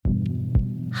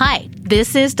Hi,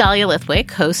 this is Dahlia Lithwick,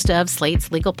 host of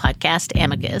Slate's legal podcast,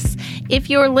 Amicus. If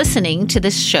you're listening to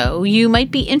this show, you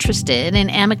might be interested in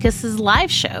Amicus's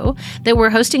live show that we're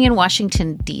hosting in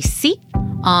Washington, D.C.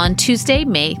 on Tuesday,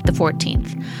 May the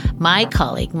 14th. My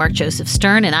colleague, Mark Joseph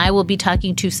Stern, and I will be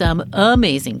talking to some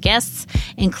amazing guests,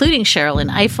 including Sherrilyn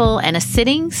Ifill and a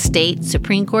sitting state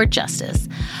Supreme Court justice,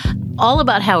 all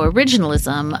about how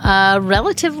originalism, a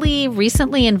relatively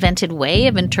recently invented way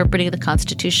of interpreting the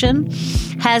Constitution,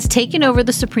 has taken over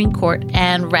the Supreme Court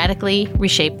and radically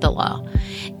reshaped the law.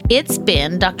 It's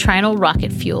been doctrinal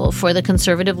rocket fuel for the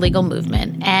conservative legal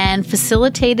movement and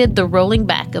facilitated the rolling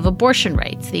back of abortion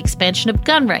rights, the expansion of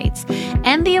gun rights,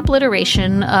 and the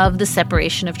obliteration of the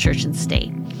separation of church and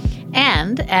state.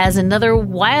 And as another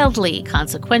wildly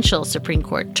consequential Supreme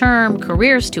Court term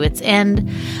careers to its end,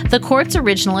 the court's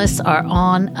originalists are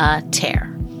on a tear.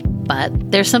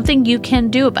 But there's something you can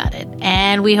do about it,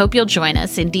 and we hope you'll join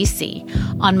us in D.C.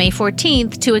 on May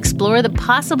 14th to explore the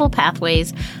possible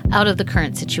pathways out of the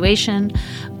current situation.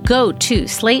 Go to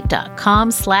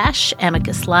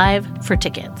slate.com/Amicus Live for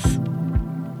tickets.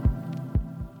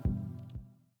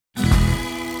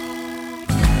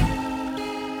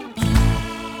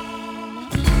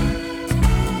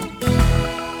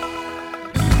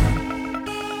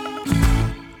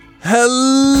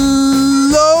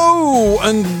 Hello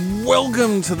and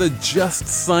welcome to the Just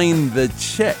Sign the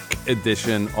Check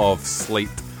edition of Slate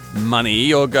Money,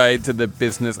 your guide to the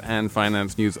business and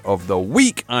finance news of the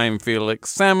week. I'm Felix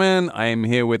Salmon. I am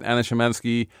here with Anna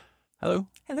Szymanski. Hello.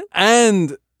 Hello.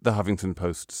 And the Huffington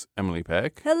Post's Emily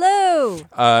Peck. Hello.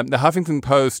 The Huffington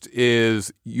Post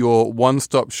is your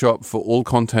one-stop shop for all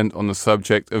content on the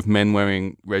subject of men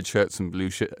wearing red shirts and blue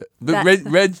shirts.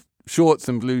 Red shorts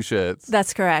and blue shirts.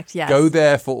 That's correct, yes. Go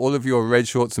there for all of your red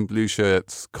shorts and blue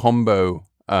shirts combo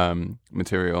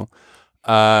material.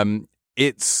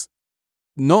 It's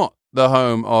not the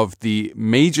home of the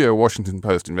major Washington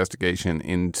Post investigation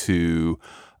into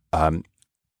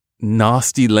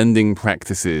nasty lending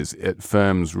practices at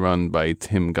firms run by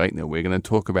Tim Geithner. We're going to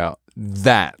talk about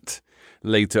that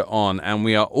later on. And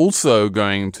we are also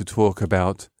going to talk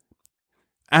about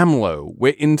AMLO.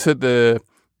 We're into the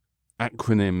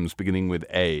acronyms beginning with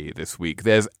A this week.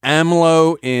 There's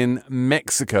AMLO in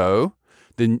Mexico,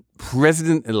 the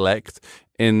president-elect.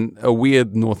 In a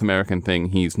weird North American thing,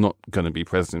 he's not going to be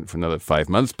president for another 5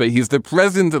 months, but he's the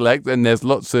president-elect, and there's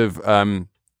lots of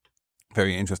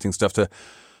very interesting stuff to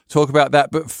talk about that.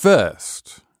 But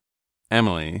first,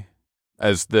 Emily,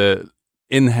 as the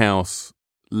in-house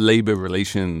labor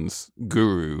relations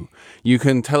guru, you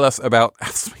can tell us about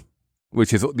AFSCME,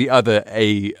 which is the other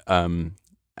A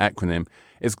acronym.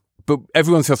 But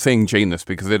everyone's just saying Janus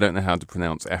because they don't know how to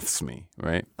pronounce AFSCME,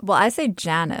 right? Well, I say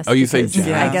Janus. Oh, you say Janus?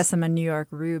 Yeah. I guess I'm a New York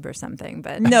rube or something.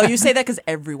 But no, you say that because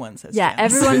everyone says yeah,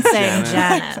 Janus. everyone's saying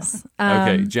Janus.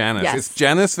 Okay, Janus. Yes. It's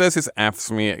Janus versus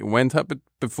AFSCME. It went up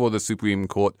before the Supreme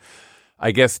Court. I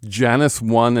guess Janus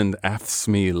won and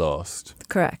AFSCME lost.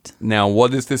 Correct. Now,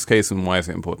 what is this case and why is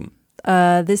it important?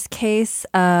 This case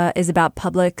is about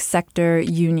public sector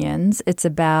unions. It's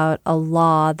about a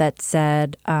law that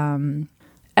said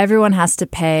everyone has to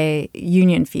pay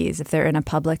union fees if they're in a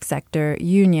public sector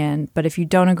union. But if you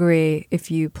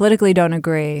politically don't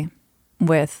agree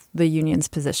with the union's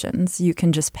positions, you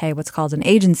can just pay what's called an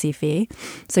agency fee.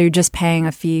 So you're just paying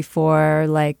a fee for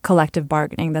like collective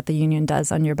bargaining that the union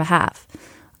does on your behalf.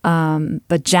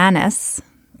 But Janus,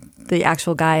 the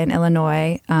actual guy in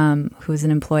Illinois who's an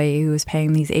employee who was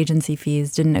paying these agency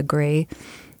fees, didn't agree.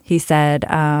 He said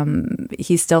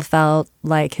he still felt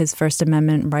like his First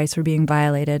Amendment rights were being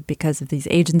violated because of these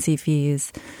agency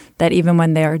fees, that even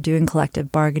when they are doing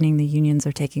collective bargaining, the unions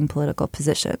are taking political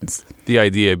positions. The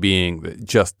idea being that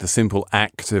just the simple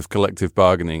act of collective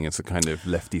bargaining is a kind of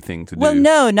lefty thing to do. Well,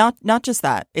 no, not just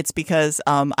that. It's because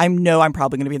I'm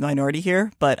probably going to be in the minority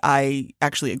here, but I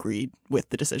actually agreed with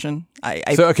the decision.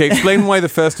 Explain why the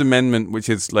First Amendment, which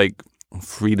is like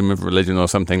freedom of religion or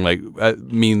something, like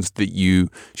means that you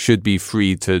should be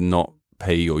free to not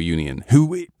pay your union,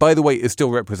 who, by the way, is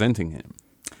still representing him.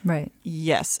 Right.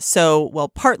 Yes. So, well,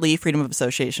 partly freedom of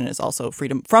association is also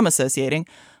freedom from associating,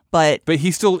 but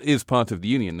he still is part of the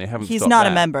union. They haven't. He's stopped not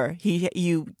that. a member.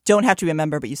 You don't have to be a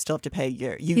member, but you still have to pay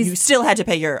you still had to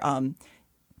pay your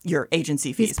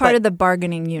agency fees. He's part of the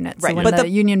bargaining unit. So right. when the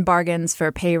union bargains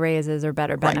for pay raises or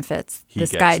better benefits, He this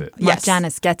gets guy, it. Mark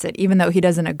Janus, gets it, even though he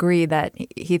doesn't agree that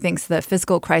he thinks the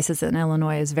fiscal crisis in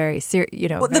Illinois is very serious.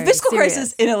 The fiscal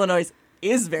crisis in Illinois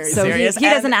is very So serious. he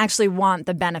doesn't actually want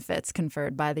the benefits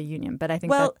conferred by the union, but I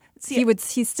think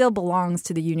he still belongs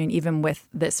to the union even with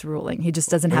this ruling. He just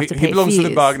doesn't have to pay He belongs fees. to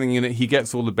the bargaining unit. He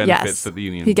gets all the benefits Yes, that the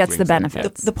union he gets the brings in.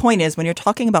 benefits. The point is, when you're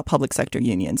talking about public sector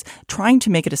unions, trying to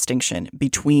make a distinction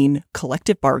between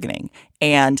collective bargaining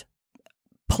and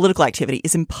political activity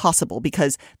is impossible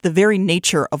because the very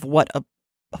nature of what a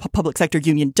public sector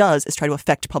union does is try to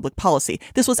affect public policy.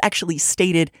 This was actually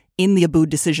stated in the Abood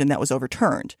decision that was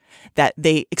overturned, that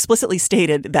they explicitly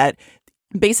stated that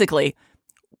basically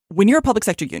when you're a public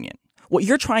sector union, what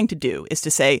you're trying to do is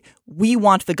to say, we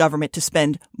want the government to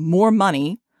spend more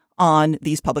money on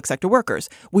these public sector workers.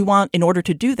 We want, in order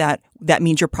to do that, that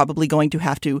means you're probably going to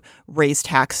have to raise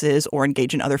taxes or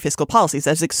engage in other fiscal policies.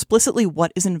 That's explicitly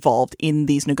what is involved in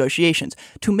these negotiations.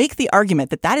 To make the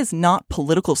argument that that is not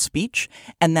political speech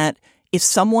and that if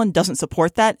someone doesn't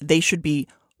support that, they should be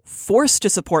forced to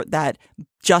support that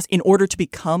just in order to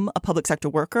become a public sector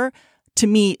worker, to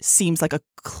me seems like a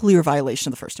clear violation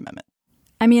of the First Amendment.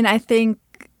 I mean, I think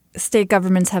state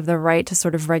governments have the right to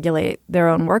sort of regulate their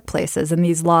own workplaces, and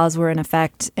these laws were in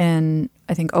effect in,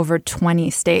 I think, over 20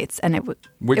 states. And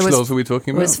Which laws are we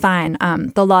talking about? It was fine.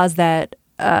 The laws that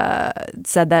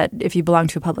said that if you belong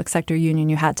to a public sector union,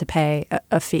 you had to pay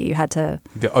a fee. You had to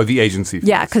the agency fees.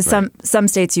 Yeah, because right. some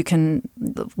states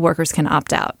workers can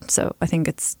opt out. So I think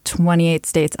it's 28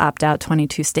 states opt out,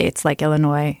 22 states like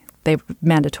Illinois, they have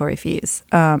mandatory fees.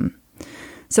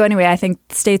 So anyway, I think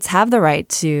states have the right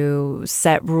to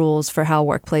set rules for how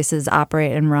workplaces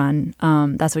operate and run.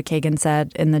 That's what Kagan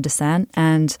said in the dissent.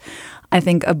 And I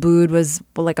think Abood was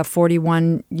like a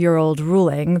 41-year-old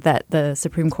ruling that the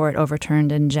Supreme Court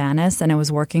overturned in Janus, and it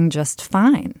was working just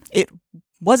fine. It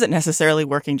wasn't necessarily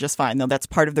working just fine, though. That's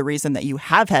part of the reason that you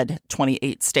have had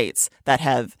 28 states that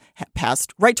have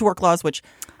passed right-to-work laws, which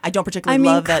I don't particularly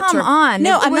love that term. Come on.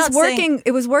 No, it was working.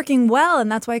 It was working well,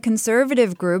 and that's why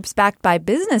conservative groups backed by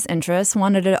business interests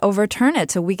wanted to overturn it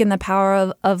to weaken the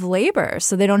power of labor,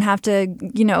 so they don't have to,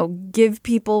 give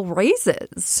people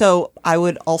raises. So I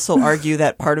would also argue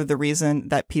that part of the reason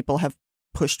that people have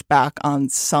pushed back on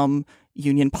some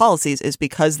union policies is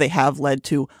because they have led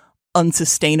to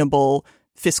unsustainable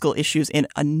fiscal issues in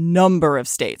a number of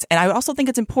states. And I also think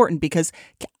it's important because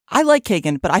I like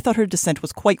Kagan, but I thought her dissent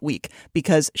was quite weak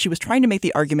because she was trying to make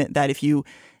the argument that if you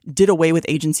did away with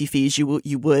agency fees,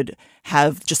 you would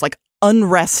have just like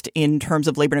unrest in terms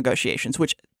of labor negotiations,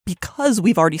 which because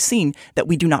we've already seen that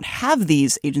we do not have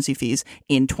these agency fees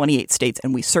in 28 states,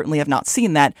 and we certainly have not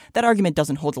seen that argument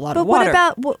doesn't hold a lot of water.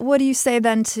 But what do you say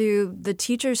then to the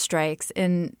teacher strikes,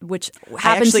 which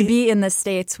happen to be in the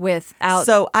states without...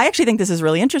 So I actually think this is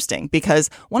really interesting because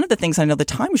one of the things I know the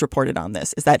Times reported on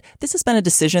this is that this has been a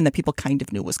decision that people kind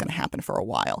of knew was going to happen for a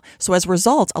while. So as a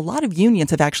result, a lot of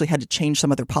unions have actually had to change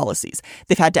some of their policies.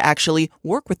 They've had to actually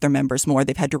work with their members more.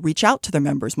 They've had to reach out to their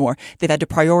members more. They've had to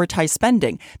prioritize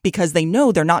spending, because they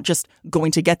know they're not just going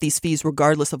to get these fees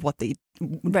regardless of what they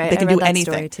can do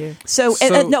anything. So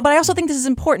no, but I also think this is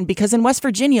important because in West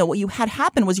Virginia, what you had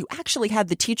happen was you actually had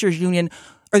the teachers union,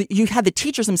 or you had the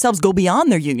teachers themselves go beyond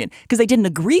their union because they didn't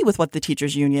agree with what the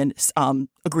teachers union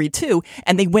agreed to,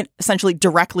 and they went essentially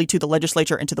directly to the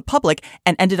legislature and to the public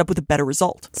and ended up with a better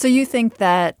result. So you think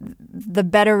that the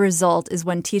better result is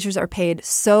when teachers are paid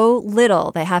so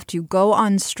little they have to go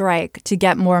on strike to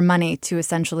get more money to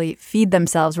essentially feed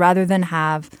themselves rather than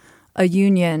have a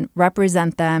union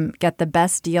represent them, get the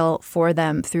best deal for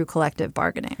them through collective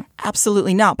bargaining?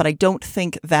 Absolutely not. But I don't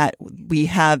think that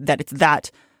it's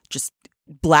that just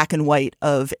black and white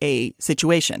of a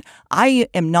situation. I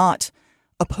am not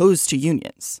opposed to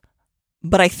unions,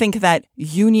 but I think that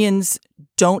unions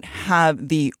don't have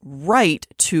the right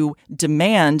to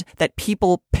demand that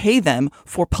people pay them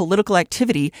for political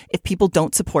activity if people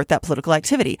don't support that political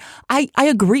activity. I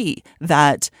agree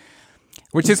that...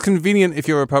 Which is convenient if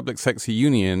you're a public sector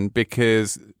union,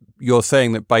 because you're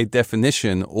saying that by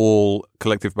definition, all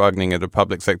collective bargaining at a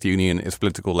public sector union is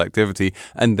political activity,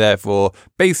 and therefore,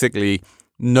 basically,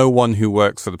 no one who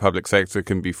works for the public sector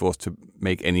can be forced to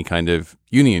make any kind of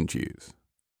union dues.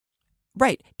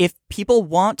 Right. If people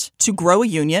want to grow a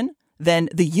union, then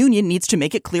the union needs to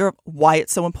make it clear why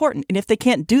it's so important. And if they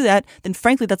can't do that, then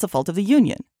frankly, that's a fault of the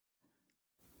union.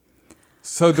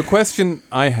 So the question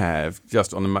I have,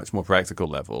 just on a much more practical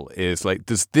level, is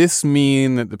does this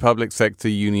mean that the public sector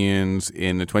unions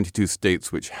in the 22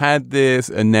 states which had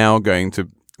this are now going to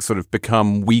sort of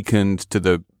become weakened to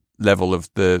the level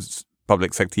of the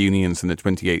public sector unions in the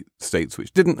 28 states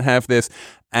which didn't have this?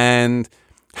 And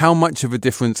how much of a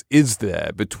difference is there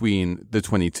between the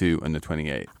 22 and the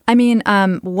 28? I mean,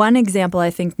 one example I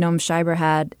think Noam Scheiber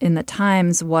had in the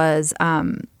Times was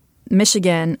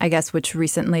Michigan, I guess, which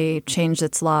recently changed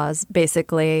its laws,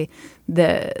 basically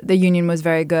the union was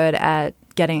very good at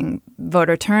getting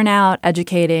voter turnout,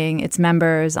 educating its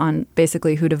members on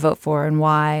basically who to vote for and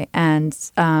why. And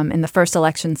in the first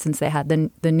election, since they had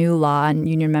the new law and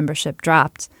union membership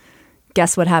dropped,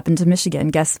 guess what happened to Michigan?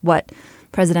 Guess what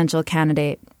presidential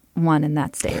candidate won in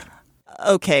that state?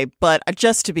 Okay, but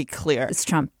just to be clear. It's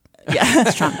Trump. Yeah,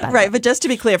 it's Trump. Right, but just to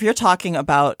be clear, if you're talking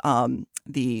about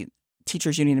the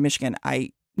teachers union in Michigan,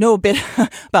 I know a bit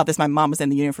about this. My mom was in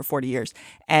the union for 40 years.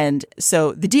 And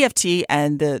so the DFT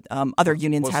and the other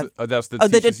unions that's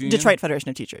the Detroit Federation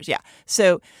of Teachers. Yeah.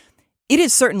 So it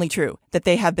is certainly true that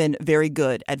they have been very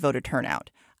good at voter turnout.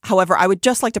 However, I would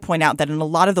just like to point out that in a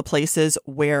lot of the places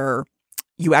where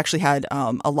you actually had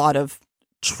a lot of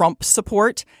Trump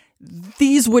support,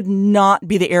 these would not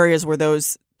be the areas where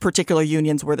those particular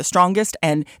unions were the strongest.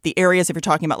 And the areas, if you're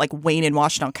talking about like Wayne and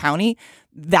Washtenaw County,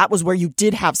 that was where you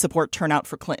did have support turnout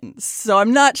for Clinton. So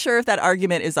I'm not sure if that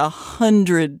argument is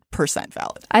 100%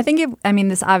 valid. I think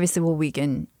this obviously will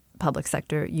weaken public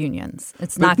sector unions.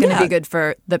 It's not going to be good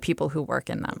for the people who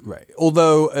work in them. Right.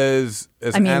 Although, as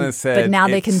Anna said, but now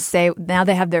they can say, now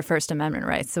they have their First Amendment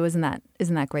rights. So isn't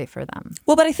that great for them?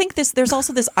 Well, but I think there's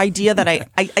also this idea that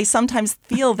I sometimes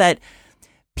feel that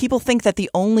people think that the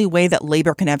only way that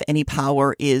labor can have any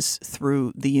power is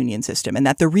through the union system, and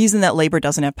that the reason that labor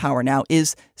doesn't have power now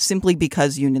is simply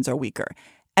because unions are weaker.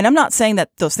 And I'm not saying that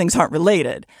those things aren't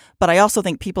related, but I also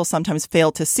think people sometimes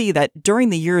fail to see that during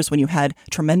the years when you had a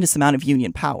tremendous amount of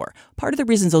union power, part of the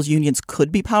reasons those unions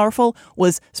could be powerful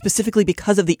was specifically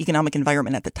because of the economic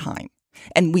environment at the time.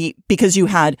 And because you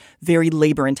had very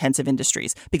labor intensive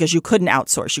industries, because you couldn't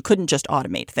outsource, you couldn't just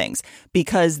automate things,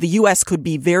 because the U.S. could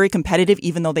be very competitive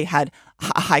even though they had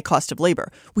a high cost of labor.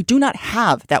 We do not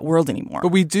have that world anymore.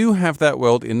 But we do have that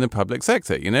world in the public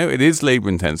sector. You know, it is labor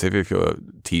intensive if you're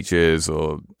teachers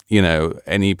or, you know,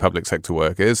 any public sector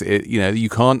workers. You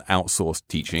can't outsource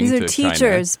teaching to China. These are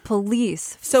teachers,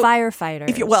 police,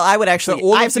 firefighters. I would actually,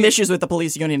 I have some issues with the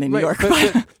police union in New York.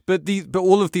 But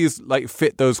all of these like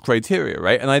fit those criteria,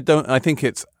 right? And I think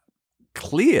it's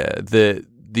clear that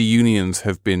the unions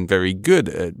have been very good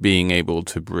at being able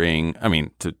to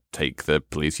to take the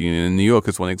police union in New York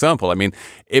as one example. I mean,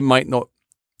 it might not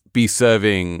be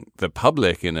serving the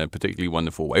public in a particularly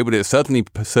wonderful way, but it's certainly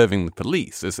serving the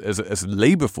police. As a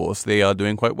labor force, they are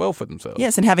doing quite well for themselves.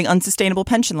 Yes, and having unsustainable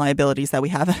pension liabilities that we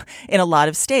have in a lot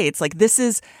of states. Like, this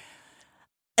is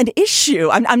an issue.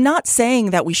 I'm not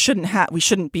saying that we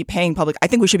shouldn't be paying public. I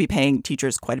think we should be paying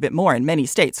teachers quite a bit more in many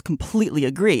states. Completely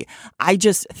agree. I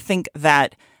don't think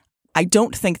that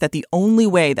the only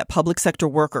way that public sector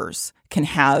workers can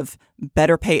have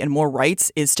better pay and more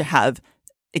rights is to have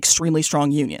extremely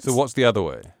strong unions. So what's the other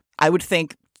way? I would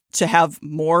think to have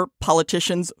more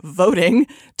politicians voting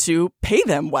to pay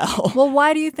them well. Well,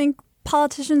 why do you think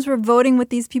politicians were voting with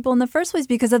these people in the first place?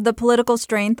 Because of the political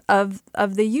strength of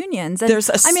the unions. And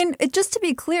just to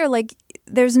be clear, like,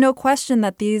 there's no question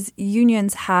that these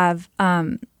unions have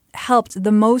helped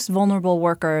the most vulnerable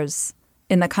workers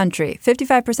in the country.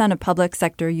 55% of public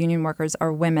sector union workers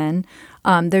are women.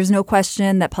 There's no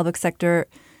question that public sector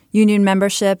union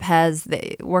membership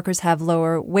workers have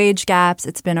lower wage gaps.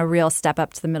 It's been a real step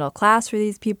up to the middle class for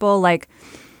these people. Like,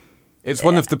 it's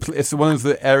one of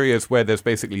the areas where there's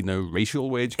basically no racial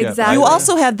wage gap. Exactly. You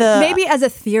also had maybe as a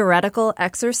theoretical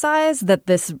exercise that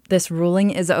this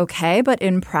ruling is okay, but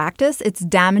in practice, it's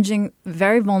damaging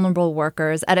very vulnerable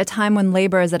workers at a time when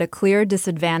labor is at a clear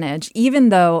disadvantage, even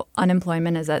though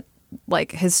unemployment is at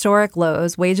like historic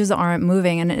lows, wages aren't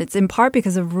moving, and it's in part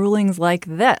because of rulings like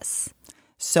this.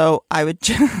 So I would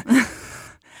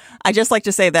I just like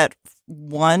to say that,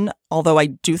 one, although I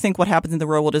do think what happens in the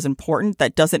real world is important,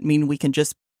 that doesn't mean we can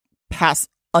just pass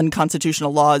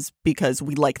unconstitutional laws because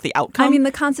we like the outcome. I mean,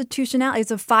 the constitutionality is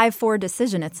a 5-4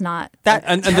 decision. It's not that,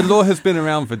 and the law has been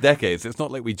around for decades. It's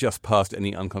not like we just passed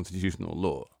any unconstitutional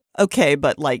law. Okay,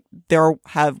 but like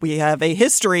we have a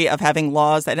history of having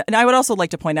laws that, and I would also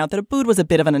like to point out that Abood was a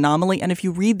bit of an anomaly. And if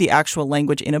you read the actual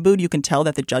language in Abood, you can tell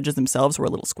that the judges themselves were a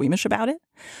little squeamish about it.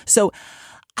 So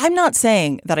I'm not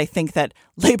saying that I think that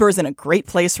labor is in a great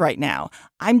place right now.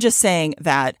 I'm just saying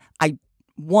that I,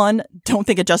 one, don't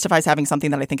think it justifies having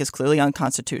something that I think is clearly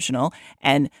unconstitutional.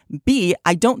 And B,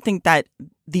 I don't think that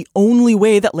the only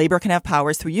way that labor can have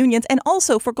power is through unions. And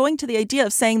also, if we're going to the idea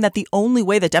of saying that the only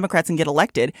way that Democrats can get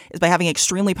elected is by having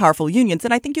extremely powerful unions,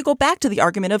 then I think you go back to the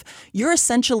argument of you're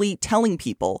essentially telling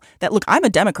people that, look, I'm a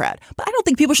Democrat, but I don't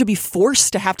think people should be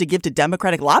forced to have to give to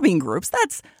Democratic lobbying groups.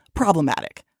 That's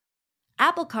problematic.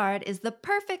 Apple Card is the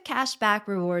perfect cashback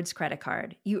rewards credit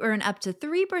card. You earn up to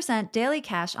 3% daily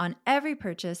cash on every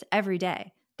purchase every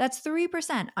day. That's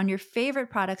 3% on your favorite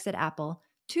products at Apple,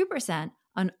 2%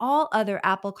 on all other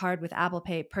Apple Card with Apple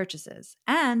Pay purchases,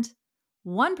 and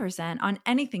 1% on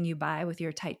anything you buy with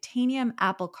your titanium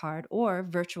Apple Card or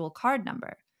virtual card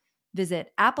number.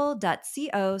 Visit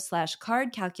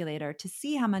apple.co/card calculator to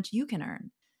see how much you can earn.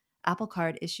 Apple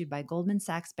Card issued by Goldman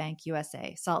Sachs Bank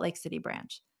USA, Salt Lake City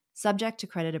branch. Subject to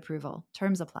credit approval.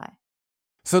 Terms apply.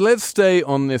 So let's stay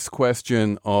on this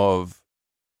question of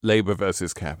labor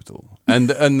versus capital, and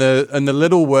the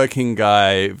little working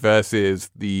guy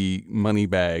versus the money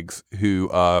bags who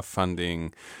are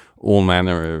funding all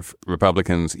manner of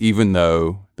Republicans, even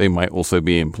though they might also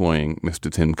be employing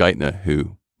Mr. Tim Geithner,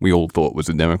 who we all thought was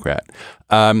a Democrat.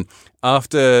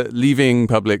 After leaving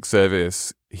public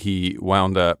service, he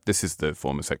wound up. This is the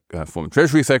former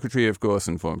Treasury Secretary, of course,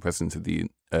 and former president of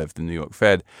the New York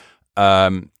Fed.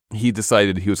 He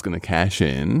decided he was going to cash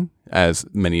in, as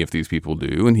many of these people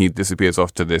do, and he disappears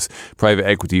off to this private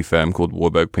equity firm called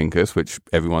Warburg Pincus, which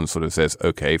everyone sort of says,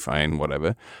 okay, fine,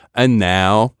 whatever. And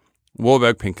now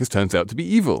Warburg Pincus turns out to be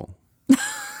evil.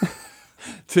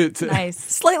 Nice.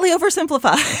 Slightly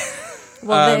oversimplified.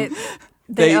 Well,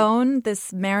 they own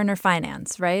this Mariner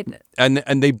Finance, right?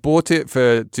 And they bought it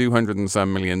for $200 and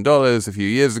some million a few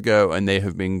years ago, and they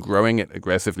have been growing it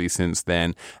aggressively since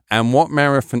then. And what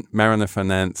Mariner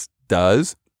Finance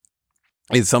does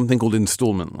is something called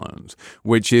installment loans,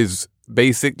 which is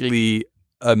basically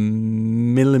a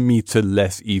millimeter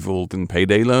less evil than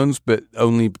payday loans, but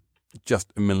only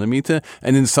just a millimeter.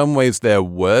 And in some ways they're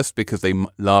worse because they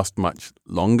last much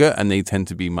longer and they tend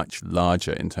to be much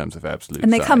larger in terms of absolute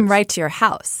And they size. come right to your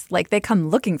house. Like they come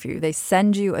looking for you. They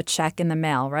send you a check in the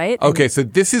mail, right? Okay, so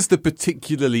this is the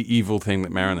particularly evil thing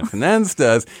that Mariner Finance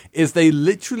does, is they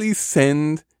literally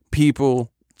send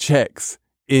people checks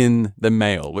in the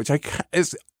mail, which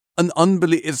is an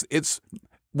it's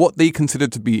what they consider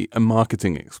to be a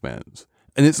marketing expense.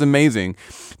 And it's amazing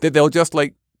that they'll just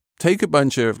like take a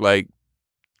bunch of like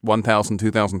 $1,000,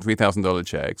 $2,000, $3,000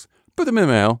 checks, put them in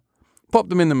the mail, pop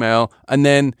them in the mail, and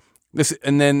then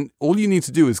all you need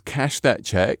to do is cash that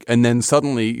check, and then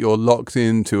suddenly you're locked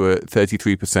into a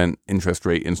 33% interest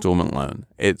rate installment loan.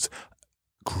 It's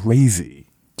crazy.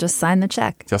 Just sign the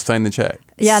check. Just sign the check.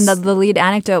 Yeah, and the lead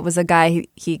anecdote was a guy,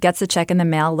 he gets a check in the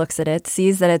mail, looks at it,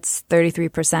 sees that it's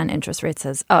 33% interest rate,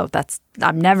 says, oh,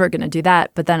 I'm never going to do that.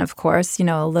 But then, of course,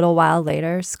 a little while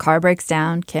later, his car breaks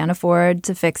down, can't afford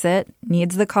to fix it,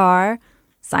 needs the car,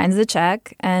 signs the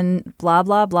check, and blah,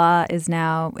 blah, blah is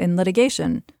now in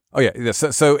litigation. Oh, yeah.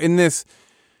 So in this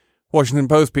Washington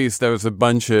Post piece, there was a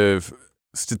bunch of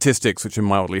statistics which are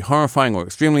mildly horrifying or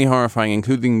extremely horrifying,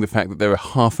 including the fact that there are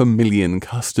 500,000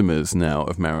 customers now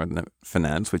of Mariner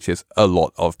Finance, which is a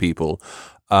lot of people.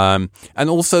 And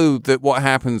also that what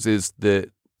happens is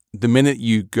that the minute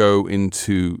you go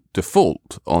into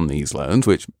default on these loans,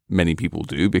 which many people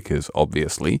do because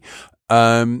obviously,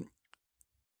 they're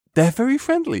very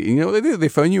friendly. You know what they do? They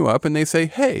phone you up and they say,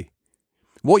 hey,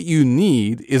 what you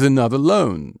need is another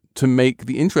loan to make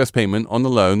the interest payment on the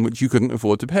loan which you couldn't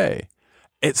afford to pay.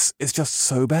 It's just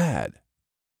so bad.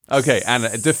 Okay,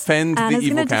 Anna, defend the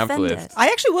evil capitalist. I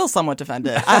actually will somewhat defend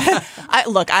it.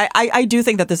 I do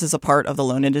think that this is a part of the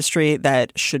loan industry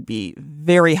that should be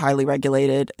very highly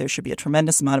regulated. There should be a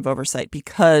tremendous amount of oversight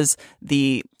because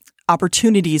the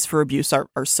opportunities for abuse are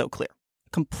so clear.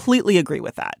 Completely agree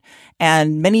with that.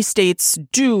 And many states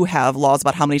do have laws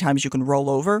about how many times you can roll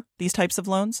over these types of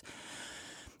loans.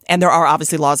 And there are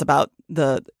obviously laws about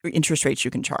the interest rates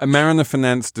you can charge. Mariner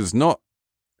Finance does not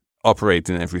operate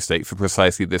in every state for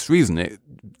precisely this reason. It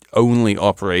only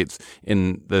operates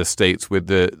in the states with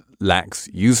the lax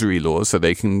usury laws, so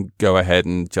they can go ahead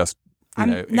and just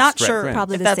I'm not sure rent.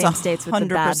 Probably if the that's same states with the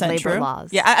bad labor true. laws.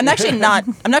 Yeah, I'm actually not.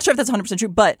 I'm not sure if that's 100% true,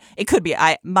 but it could be.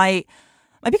 My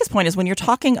biggest point is when you're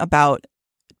talking about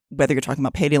whether you're talking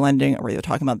about payday lending or whether you're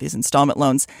talking about these installment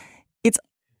loans, it's,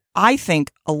 I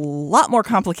think, a lot more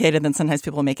complicated than sometimes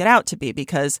people make it out to be,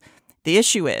 because the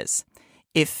issue is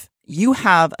if you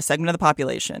have a segment of the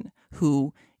population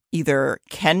who either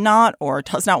cannot or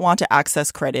does not want to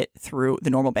access credit through the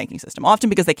normal banking system, often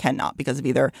because they cannot, because of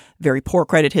either very poor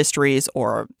credit histories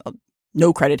or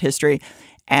no credit history.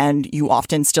 And you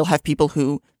often still have people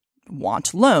who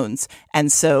want loans.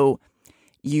 And so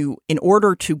in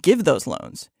order to give those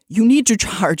loans, you need to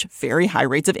charge very high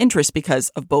rates of interest because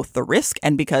of both the risk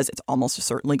and because it's almost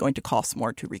certainly going to cost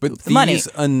more to recoup the money. But these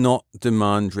are not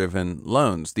demand-driven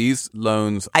loans. These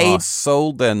loans are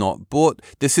sold, they're not bought.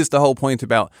 This is the whole point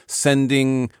about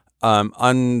sending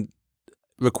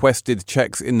unrequested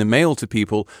checks in the mail to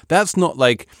people. That's not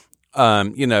like,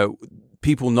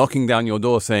 people knocking down your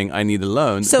door saying, I need a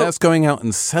loan. So- That's going out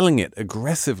and selling it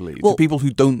aggressively to people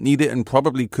who don't need it and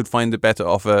probably could find a better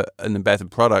offer and a better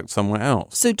product somewhere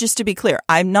else. So just to be clear,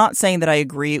 I'm not saying that I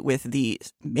agree with the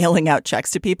mailing out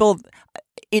checks to people.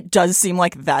 It does seem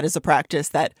like that is a practice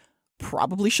that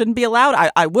probably shouldn't be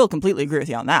allowed. I will completely agree with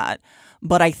you on that.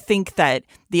 But I think that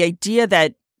the idea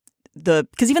that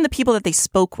because even the people that they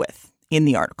spoke with in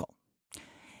the article,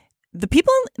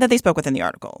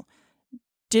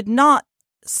 did not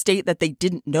state that they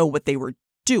didn't know what they were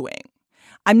doing.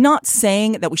 I'm not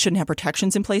saying that we shouldn't have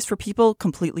protections in place for people.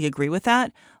 Completely agree with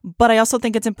that. But I also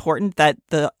think it's important that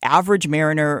the average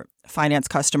Mariner finance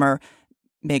customer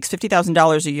makes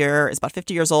 $50,000 a year, is about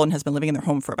 50 years old, and has been living in their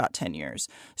home for about 10 years.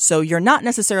 So you're not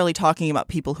necessarily talking about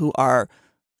people who are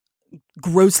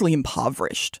grossly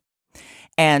impoverished.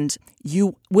 And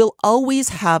you will always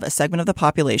have a segment of the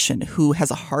population who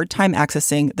has a hard time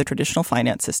accessing the traditional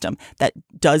finance system that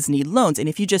does need loans. And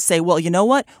if you just say, well, you know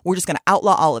what, we're just going to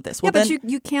outlaw all of this. Well, yeah, but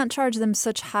you can't charge them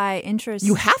such high interest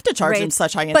You have to charge them rates,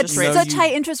 such high interest but rates. such high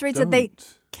interest rates that they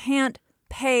can't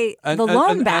pay the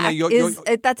loan back.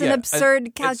 Anna, That's an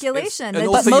absurd calculation. and But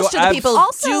also most you're of the people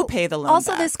Also- do pay the loan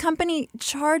Also, back. this company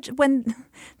when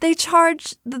they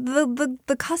charge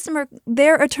the customer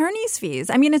their attorney's fees.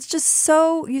 I mean, it's just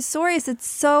so usurious. It's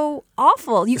so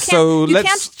awful. You can't. So you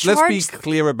let's can't charge. be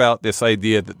clear about this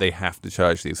idea that they have to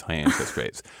charge these high interest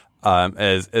rates.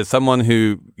 As someone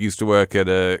who used to work at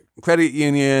a credit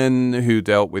union who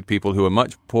dealt with people who are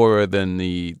much poorer than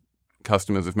the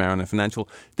customers of Mariner Financial,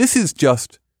 this is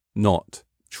just not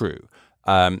true.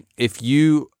 If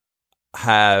you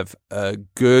have a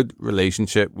good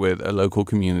relationship with a local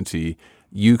community,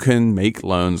 you can make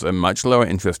loans at much lower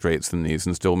interest rates than these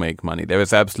and still make money. There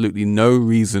is absolutely no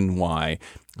reason why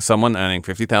someone earning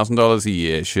 $50,000 a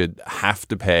year should have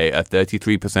to pay a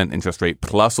 33% interest rate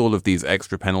plus all of these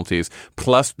extra penalties,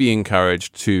 plus be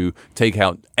encouraged to take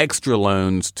out extra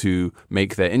loans to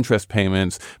make their interest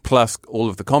payments, plus all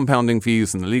of the compounding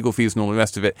fees and the legal fees and all the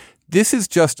rest of it. This is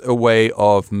just a way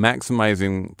of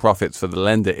maximizing profits for the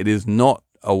lender. It is not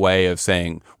a way of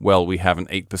saying, well, we have an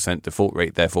 8% default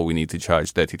rate, therefore we need to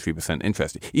charge 33%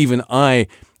 interest. Even I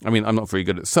mean, I'm not very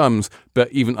good at sums,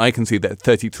 but even I can see that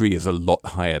 33 is a lot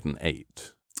higher than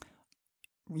 8.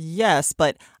 Yes,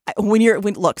 but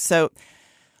so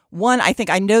one, I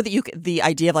think I know that the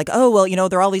idea of like, oh, well,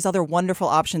 there are all these other wonderful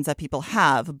options that people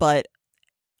have, but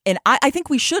and I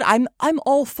think we should. I'm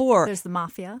all for. There's the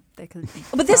mafia.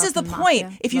 But this is the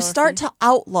point. If you start to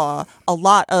outlaw a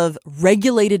lot of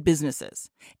regulated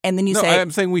businesses, and then you say, I'm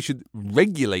saying we should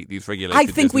regulate these regulated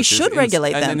I think we businesses should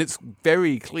regulate them. And it's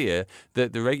very clear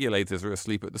that the regulators are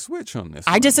asleep at the switch on this.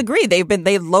 I disagree.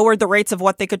 They lowered the rates of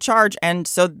what they could charge, and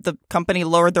so the company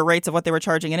lowered the rates of what they were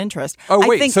charging in interest. Oh,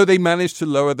 wait. So they managed to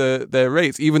lower their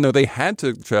rates, even though they had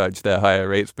to charge their higher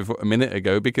rates a minute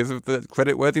ago because of the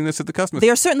creditworthiness of the customers. They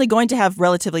are certainly going to have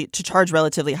charge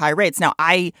relatively high rates. Now,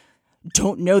 I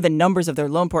don't know the numbers of their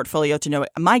loan portfolio to know it.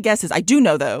 My guess is I do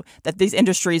know, though, that these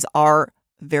industries are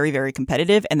very, very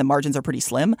competitive and the margins are pretty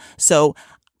slim. So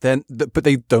but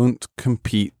they don't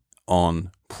compete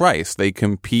on price. They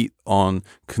compete on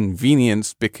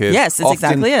convenience because yes, that's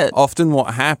exactly it. Often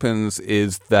what happens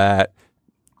is that,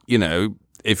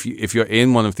 if you're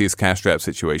in one of these cash-strapped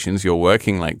situations, you're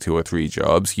working like 2 or 3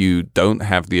 jobs, you don't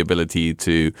have the ability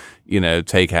to,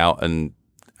 take out an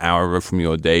hour from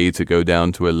your day to go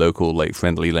down to a local like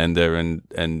friendly lender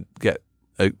and get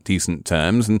decent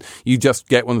terms, and you just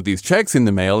get one of these checks in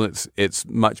the mail. It's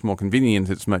much more convenient,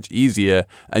 it's much easier,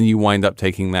 and you wind up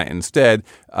taking that instead.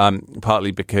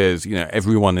 Partly because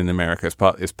everyone in America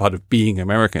is part of being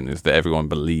American is that everyone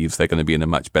believes they're going to be in a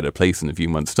much better place in a few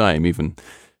months' time, even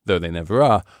though they never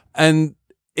are. And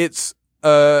it's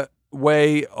a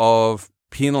way of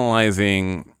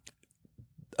penalizing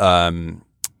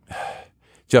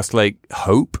just like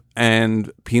hope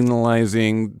and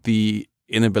penalizing the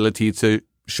inability to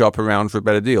shop around for a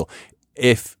better deal.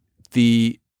 If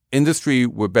the industry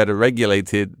were better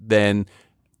regulated, then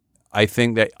I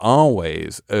think there are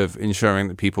ways of ensuring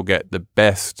that people get the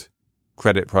best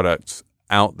credit products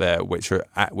out there which are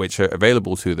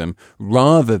available to them,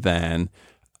 rather than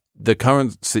the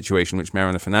current situation which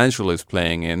Mariner Financial is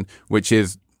playing in, which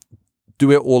is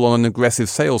do it all on an aggressive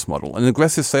sales model. And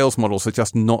aggressive sales models are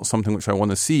just not something which I want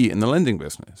to see in the lending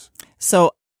business.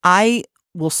 So I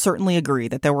will certainly agree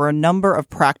that there were a number of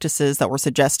practices that were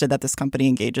suggested that this company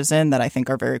engages in that I think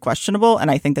are very questionable.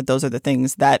 And I think that those are the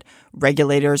things that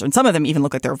regulators, and some of them even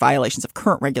look like they're violations of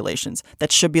current regulations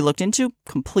that should be looked into.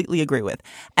 Completely agree with.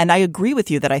 And I agree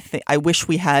with you that I wish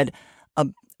we had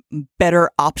better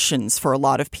options for a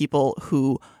lot of people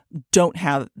who don't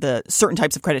have the certain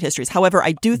types of credit histories. However,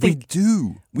 I do think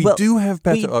we do have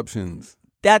better options.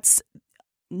 That's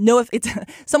if it's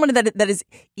someone that is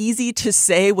easy to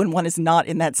say when one is not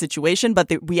in that situation,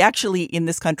 but we actually in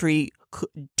this country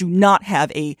do not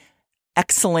have a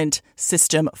excellent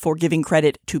system for giving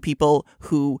credit to people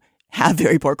who have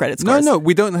very poor credit scores. No,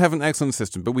 we don't have an excellent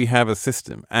system, but we have a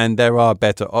system, and there are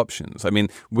better options. I mean,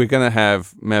 we're going to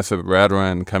have Mehsa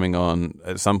Radwan coming on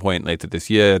at some point later this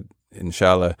year,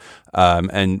 inshallah,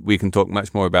 and we can talk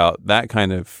much more about that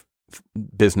kind of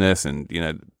business, and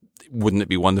wouldn't it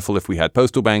be wonderful if we had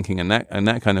postal banking and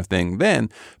that kind of thing then?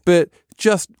 But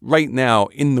just right now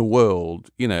in the world,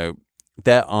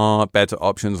 there are better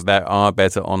options, there are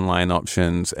better online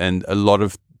options, and a lot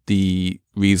of the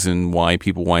reason why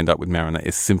people wind up with Mariner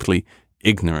is simply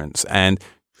ignorance. And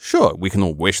sure, we can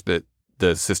all wish that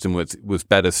the system was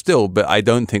better still, but I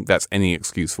don't think that's any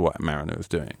excuse for what Mariner is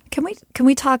doing. Can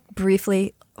we talk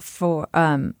briefly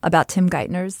about Tim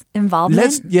Geithner's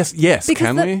involvement? Yes. Because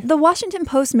can we? The Washington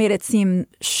Post made it seem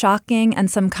shocking and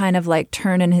some kind of like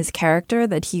turn in his character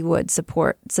that he would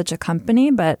support such a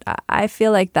company, but I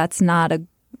feel like that's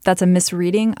a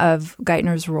misreading of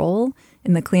Geithner's role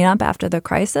in the cleanup after the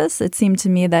crisis. It seemed to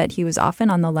me that he was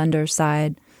often on the lender's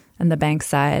side and the bank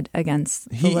side against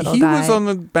the little guy. He was on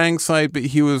the bank side, but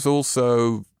he was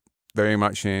also very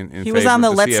much in he was on the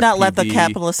let's CFPB. not let the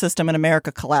capitalist system in America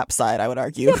collapse side, I would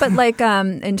argue. Yeah, but like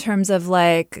in terms of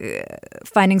like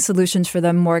finding solutions for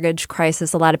the mortgage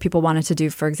crisis, a lot of people wanted to do,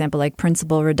 for example, like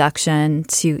principal reduction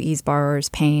to ease borrowers'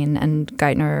 pain, and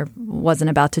Geithner wasn't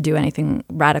about to do anything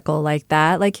radical like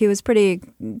that. Like he was pretty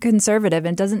conservative,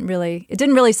 and it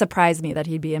didn't really surprise me that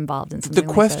he'd be involved in something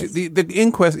like this.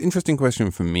 The interesting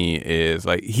question for me is,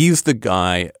 like, he's the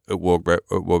guy at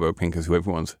Warburg Pincus who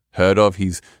everyone's heard of.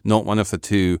 He's not one of the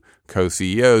two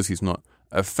co-CEOs. He's not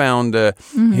a founder.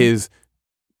 Mm-hmm. His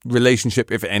relationship,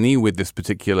 if any, with this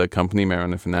particular company,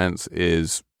 Mariner Finance,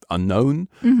 is unknown.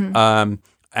 Mm-hmm.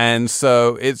 And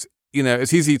so it's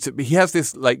easy to. He has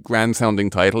this like grand sounding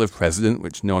title of president,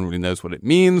 which no one really knows what it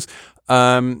means.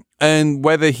 And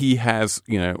whether he has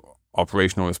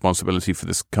operational responsibility for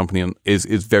this company is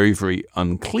very, very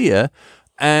unclear.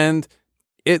 And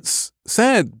it's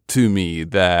sad to me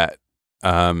that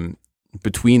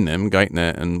between them,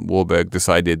 Geithner and Warburg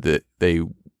decided that they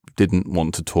didn't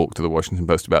want to talk to the Washington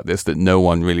Post about this, that no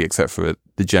one really, except for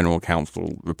the general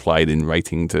counsel, replied in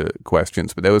writing to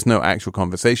questions, but there was no actual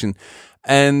conversation.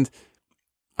 And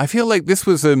I feel like this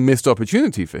was a missed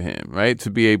opportunity for him, right? To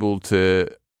be able to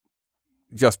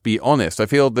just be honest. I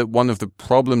feel that one of the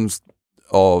problems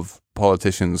of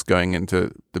politicians going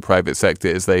into the private sector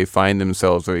is they find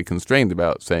themselves very constrained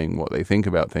about saying what they think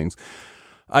about things.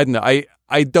 I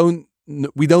don't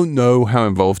know. We don't know how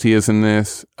involved he is in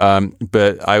this,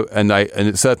 but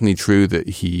it's certainly true that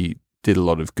he did a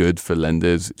lot of good for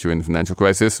lenders during the financial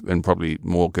crisis, and probably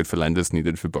more good for lenders than he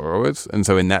did for borrowers. And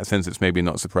so, in that sense, it's maybe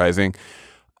not surprising.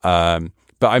 But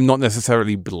I'm not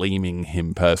necessarily blaming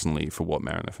him personally for what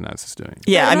Mariner Finance is doing.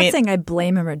 Yeah, I'm not saying I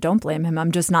blame him or don't blame him.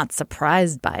 I'm just not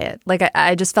surprised by it. Like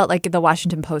I just felt like the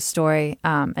Washington Post story,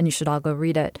 and you should all go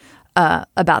read it,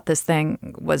 about this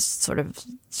thing was sort of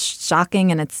shocking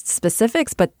in its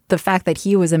specifics, but the fact that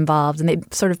he was involved and they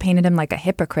sort of painted him like a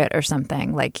hypocrite or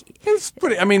something, like it's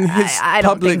pretty. I mean, his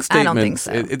public statements. I don't think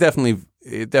so.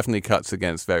 It definitely cuts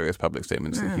against various public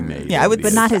statements that he made. Yeah,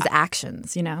 but not his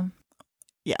actions.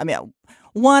 Yeah, I mean,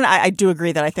 one, I do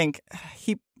agree that I think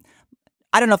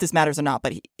I don't know if this matters or not,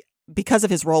 but because of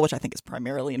his role, which I think is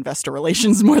primarily investor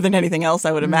relations more than anything else,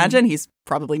 I would imagine, he's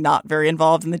probably not very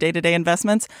involved in the day-to-day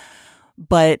investments.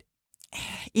 But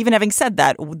even having said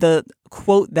that, the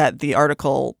quote that the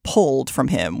article pulled from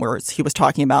him, where he was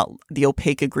talking about the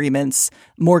opaque agreements,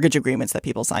 mortgage agreements that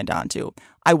people signed on to,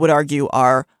 I would argue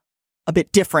are a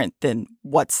bit different than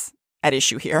what's at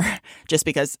issue here, just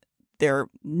because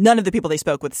none of the people they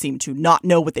spoke with seemed to not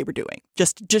know what they were doing.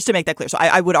 Just to make that clear. So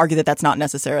I would argue that that's not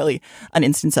necessarily an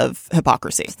instance of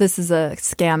hypocrisy. So this is a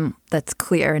scam that's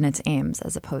clear in its aims,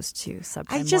 as opposed to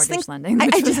subprime mortgage lending.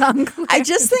 I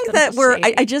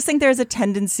just think there's a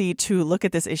tendency to look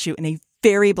at this issue in a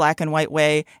very black and white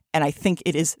way, and I think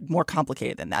it is more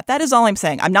complicated than that. That is all I'm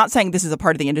saying. I'm not saying this is a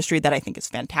part of the industry that I think is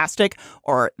fantastic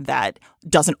or that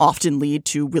doesn't often lead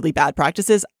to really bad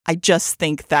practices. I just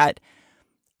think that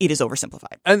it is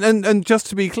oversimplified. And just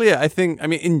to be clear,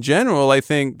 in general, I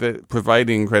think that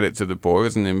providing credit to the poor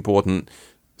is an important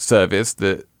service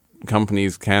that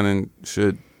companies can and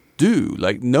should do.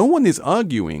 Like, no one is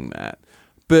arguing that.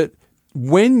 But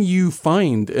when you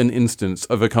find an instance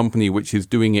of a company which is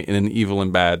doing it in an evil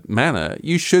and bad manner,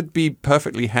 you should be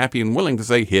perfectly happy and willing to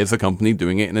say, here's a company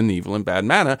doing it in an evil and bad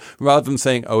manner, rather than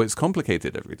saying, oh, it's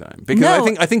complicated every time.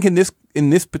 Because I think in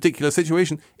this particular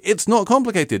situation, it's not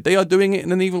complicated. They are doing it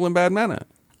in an evil and bad manner.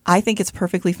 I think it's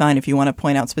perfectly fine if you want to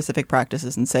point out specific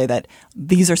practices and say that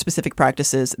these are specific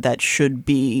practices that should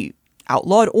be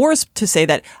outlawed, or to say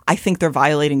that I think they're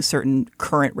violating certain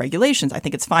current regulations. I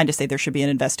think it's fine to say there should be an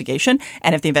investigation.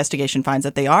 And if the investigation finds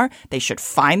that they are, they should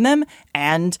fine them,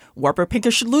 and Warburg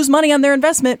Pincus should lose money on their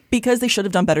investment because they should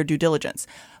have done better due diligence.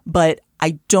 But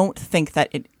I don't think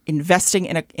that investing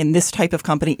in this type of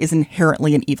company is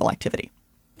inherently an evil activity.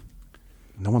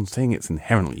 No one's saying it's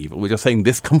inherently evil. We're just saying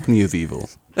this company is evil.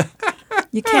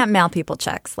 You can't mail people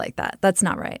checks like that. That's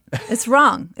not right. It's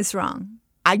wrong. It's wrong.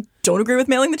 I don't agree with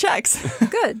mailing the checks.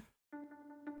 Good.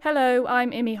 Hello,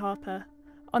 I'm Imi Harper.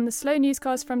 On the Slow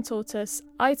Newscast from Tortoise,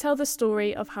 I tell the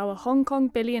story of how a Hong Kong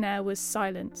billionaire was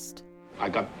silenced. I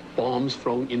got bombs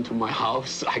thrown into my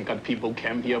house. I got people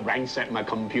came here, ransacked my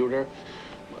computer.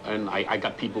 And I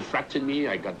got people threatening me.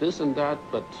 I got this and that,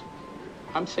 but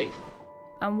I'm safe.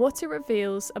 And what it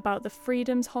reveals about the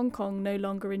freedoms Hong Kong no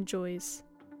longer enjoys.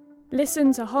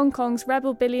 Listen to Hong Kong's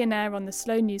rebel billionaire on the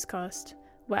Slow Newscast,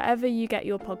 wherever you get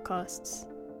your podcasts.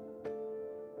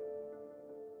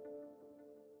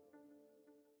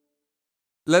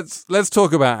 Let's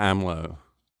talk about AMLO,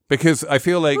 because I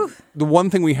feel like the one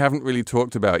thing we haven't really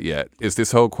talked about yet is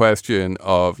this whole question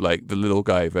of like the little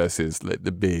guy versus like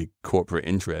the big corporate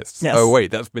interests. Yes. Oh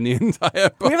wait, that's been the entire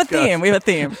podcast. We have a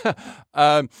theme.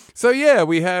 So yeah,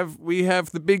 we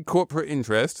have the big corporate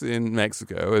interests in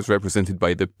Mexico as represented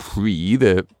by the PRI,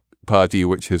 the party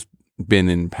which has been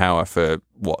in power for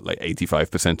like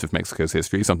 85% of Mexico's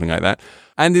history, something like that,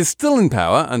 and is still in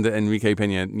power under Enrique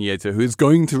Peña Nieto, who is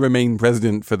going to remain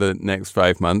president for the next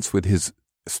 5 months with his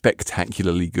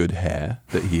spectacularly good hair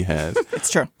that he has. It's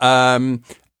true.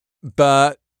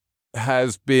 But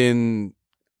has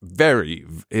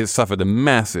suffered a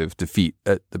massive defeat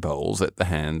at the polls at the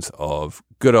hands of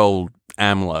good old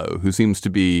AMLO, who seems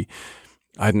to be,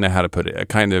 I don't know how to put it, a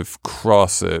kind of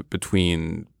crosser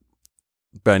between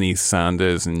Bernie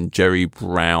Sanders and Jerry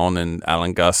Brown and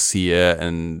Alan Garcia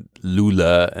and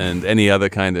Lula and any other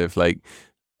kind of like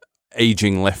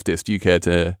aging leftist you care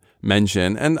to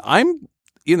mention. And I'm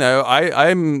we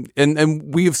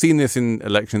have seen this in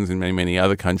elections in many, many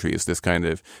other countries, this kind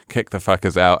of kick the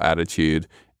fuckers out attitude.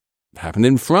 Happened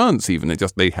in France even.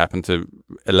 They happened to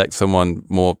elect someone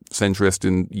more centrist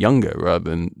and younger rather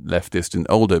than leftist and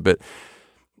older. But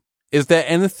is there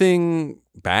anything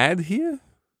bad here?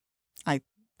 I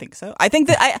think so. I think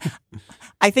that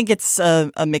I think it's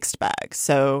a mixed bag.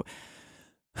 So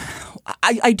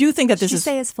I do think that this is.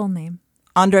 Say his full name.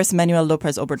 Andres Manuel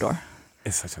Lopez Obrador.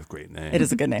 It's such a great name. It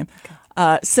is a good name.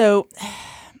 So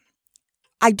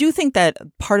I do think that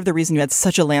part of the reason you had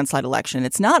such a landslide election,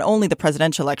 it's not only the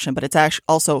presidential election, but it's actually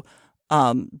also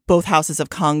both houses of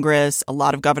Congress, a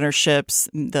lot of governorships,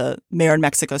 the mayor in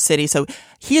Mexico City. So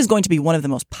he is going to be one of the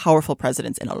most powerful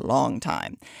presidents in a long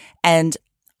time. And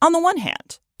on the one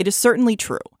hand, it is certainly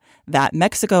true that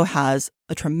Mexico has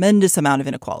a tremendous amount of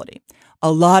inequality.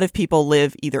 A lot of people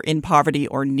live either in poverty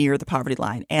or near the poverty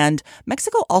line. And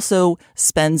Mexico also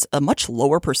spends a much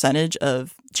lower percentage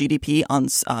of GDP on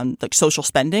like social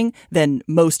spending than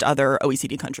most other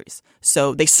OECD countries.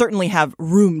 So they certainly have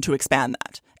room to expand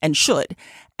that and should.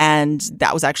 And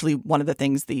that was actually one of the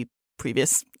things the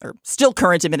previous or still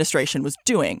current administration was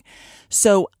doing.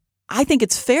 So I think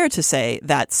it's fair to say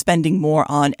that spending more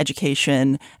on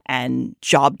education and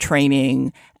job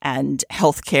training and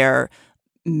healthcare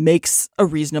makes a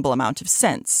reasonable amount of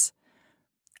sense.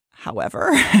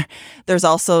 However, there's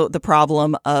also the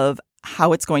problem of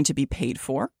how it's going to be paid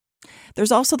for.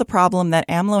 There's also the problem that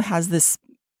AMLO has this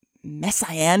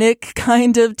messianic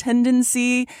kind of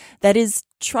tendency that is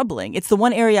troubling. It's the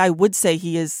one area I would say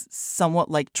he is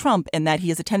somewhat like Trump in that he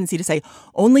has a tendency to say,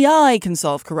 only I can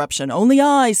solve corruption, only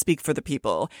I speak for the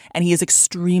people. And he is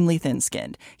extremely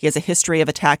thin-skinned. He has a history of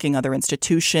attacking other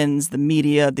institutions, the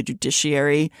media, the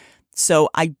judiciary. So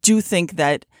I do think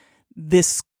that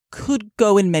this could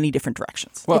go in many different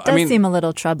directions. Well, it does seem a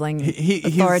little troubling,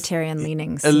 authoritarian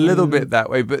leanings. A little bit that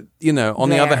way. But, on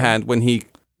the other hand, when he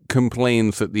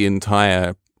complains that the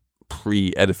entire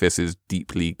pre-edifice is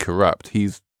deeply corrupt,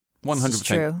 he's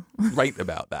 100% right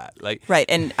about that. Right.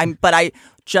 And I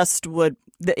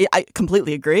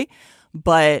completely agree.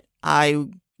 But I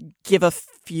give a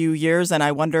few years, and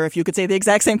I wonder if you could say the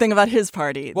exact same thing about his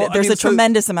party. Well, There's a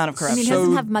tremendous amount of I corruption. mean, he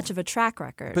doesn't have much of a track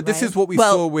record. But this right? is what we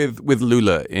saw with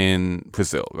Lula in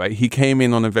Brazil, right? He came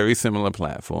in on a very similar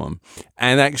platform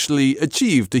and actually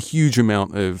achieved a huge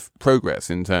amount of progress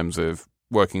in terms of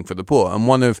working for the poor. And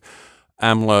one of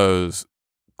AMLO's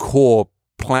core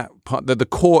the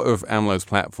core of AMLO's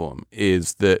platform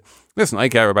is that, listen, I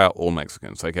care about all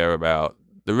Mexicans. I care about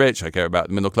the rich. I care about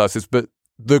the middle classes. But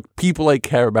the people I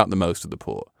care about the most are the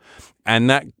poor. And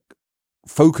that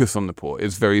focus on the poor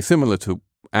is very similar to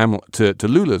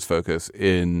Lula's focus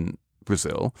in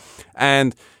Brazil.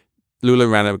 And Lula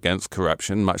ran against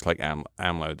corruption, much like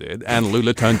AMLO did. And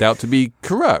Lula turned out to be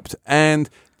corrupt. And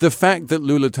the fact that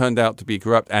Lula turned out to be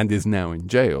corrupt and is now in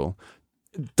jail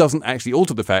doesn't actually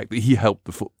alter the fact that he helped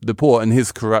the poor, and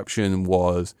his corruption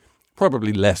was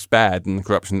probably less bad than the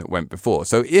corruption that went before.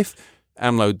 So if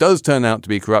AMLO does turn out to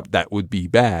be corrupt, that would be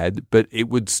bad, but it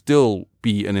would still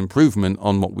be an improvement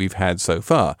on what we've had so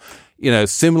far.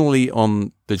 Similarly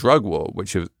on the drug war,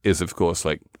 which is of course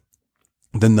like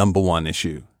the number one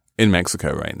issue in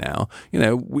Mexico right now.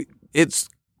 It's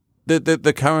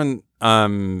the current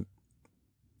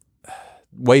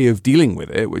way of dealing with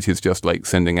it, which is just like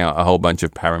sending out a whole bunch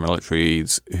of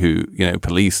paramilitaries who,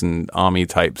 police and army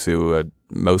types who are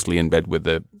mostly in bed with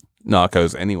the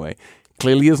narcos anyway,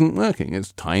 clearly isn't working.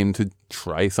 It's time to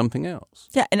try something else.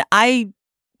 Yeah, and I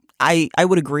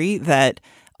would agree that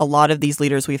a lot of these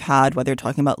leaders we've had, whether you're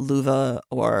talking about Lula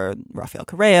or Rafael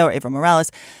Correa or Evo Morales,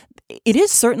 it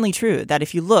is certainly true that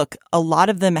if you look, a lot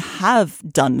of them have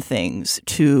done things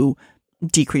to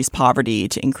decrease poverty,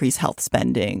 to increase health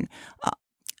spending.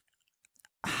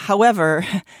 However,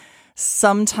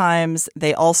 sometimes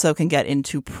they also can get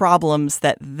into problems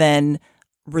that then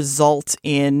result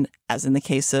in, as in the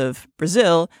case of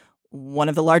Brazil, one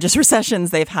of the largest recessions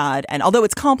they've had. And although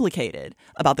it's complicated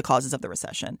about the causes of the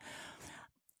recession,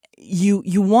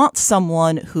 you want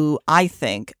someone who I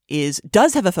think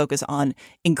does have a focus on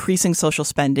increasing social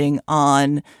spending,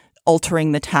 on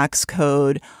altering the tax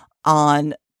code,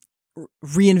 on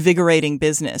reinvigorating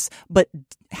business, but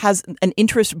has an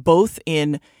interest both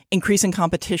in increasing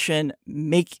competition,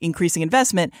 increasing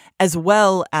investment, as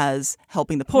well as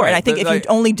helping the poor. Right, and I think if you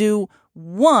only do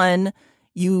one,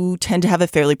 you tend to have a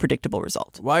fairly predictable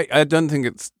result. Well, I don't think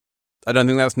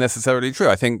that's necessarily true.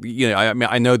 I think,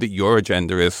 I know that your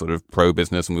agenda is sort of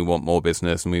pro-business and we want more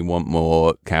business and we want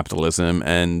more capitalism.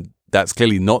 And that's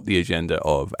clearly not the agenda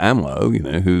of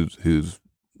AMLO, who's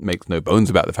makes no bones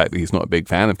about the fact that he's not a big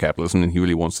fan of capitalism and he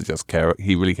really wants to just care.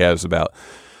 He really cares about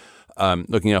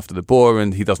looking after the poor,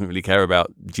 and he doesn't really care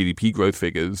about GDP growth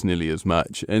figures nearly as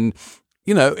much. And,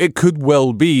 it could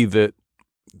well be that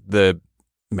the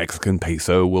Mexican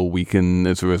peso will weaken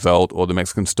as a result, or the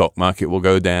Mexican stock market will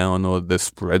go down, or the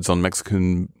spreads on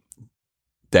Mexican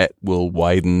debt will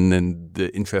widen and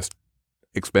the interest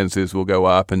expenses will go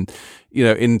up. And,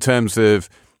 in terms of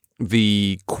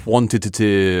the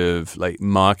quantitative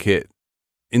market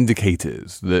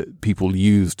indicators that people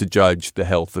use to judge the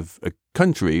health of a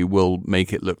country will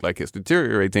make it look like it's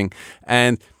deteriorating.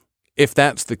 And if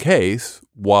that's the case,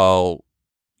 while,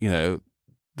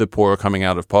 the poor are coming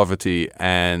out of poverty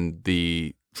and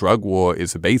the drug war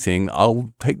is abating,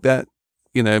 I'll take that,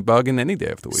 bargain any day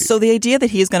of the week. So the idea that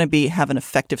he is going to have an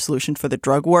effective solution for the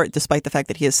drug war, despite the fact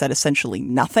that he has said essentially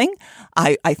nothing,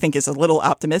 I think is a little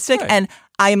optimistic. Right. And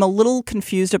I am a little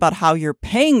confused about how you're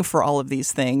paying for all of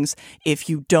these things if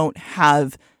you don't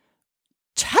have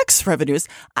tax revenues.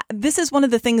 This is one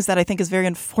of the things that I think is very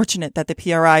unfortunate that the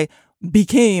PRI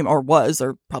became, or was,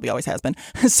 or probably always has been,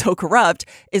 so corrupt,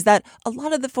 is that a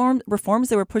lot of the reforms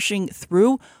they were pushing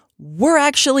through were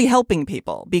actually helping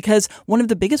people, because one of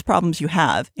the biggest problems you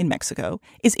have in Mexico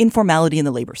is informality in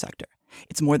the labor sector.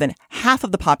 It's more than half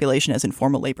of the population has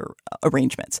informal labor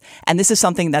arrangements. And this is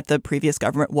something that the previous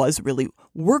government was really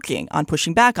working on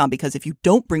pushing back on, because if you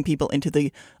don't bring people into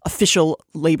the official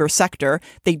labor sector,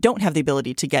 they don't have the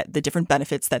ability to get the different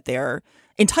benefits that they're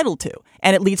entitled to.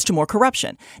 And it leads to more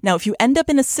corruption. Now, if you end up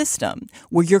in a system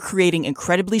where you're creating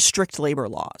incredibly strict labor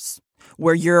laws,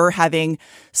 where you're having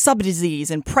subsidies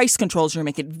and price controls, you're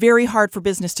making it very hard for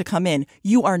business to come in,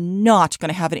 you are not going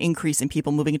to have an increase in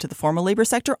people moving into the formal labor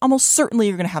sector. Almost certainly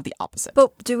you're going to have the opposite.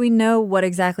 But do we know what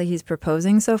exactly he's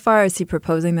proposing so far? Is he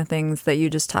proposing the things that you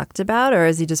just talked about, or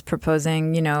is he just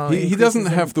proposing, He doesn't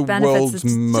have the world's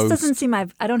most doesn't seem, I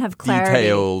don't have clarity.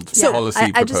 Detailed policy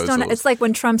I just don't. proposals. It's like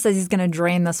when Trump says he's going to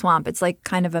drain the swamp. It's like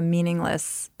kind of a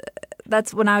meaningless.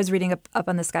 That's when I was reading up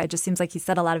on this guy. It just seems like he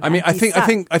said a lot of. I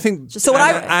think. So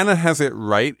Anna has it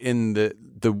right in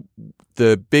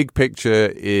the big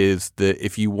picture is that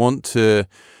if you want to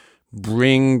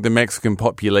bring the Mexican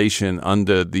population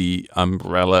under the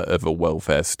umbrella of a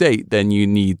welfare state, then you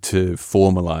need to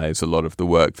formalize a lot of the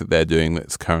work that they're doing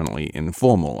that's currently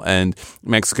informal. And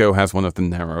Mexico has one of the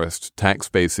narrowest tax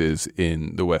bases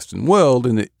in the Western world,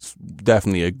 and it's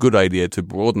definitely a good idea to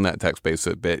broaden that tax base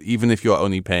a bit, even if you're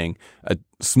only paying a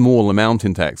small amount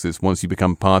in taxes. Once you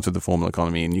become part of the formal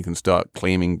economy and you can start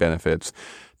claiming benefits,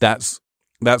 that's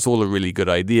all a really good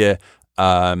idea.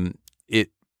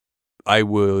 I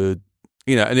would,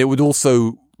 and it would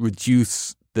also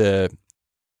reduce the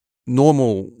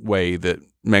normal way that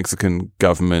Mexican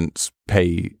governments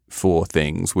pay for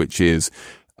things, which is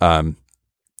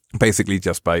basically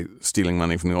just by stealing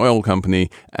money from the oil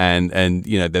company. And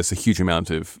there's a huge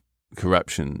amount of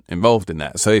corruption involved in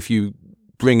that. So if you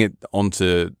bring it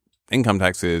onto income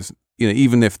taxes,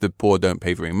 even if the poor don't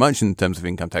pay very much in terms of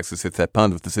income taxes, if they're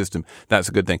part of the system, that's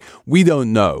a good thing. We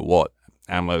don't know what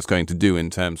AMLO is going to do in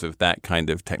terms of that kind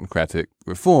of technocratic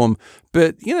reform.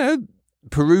 But,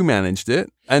 Peru managed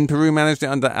it, and Peru managed it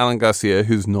under Alan Garcia,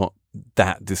 who's not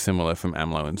that dissimilar from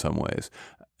AMLO in some ways.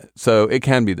 So it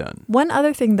can be done. One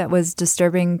other thing that was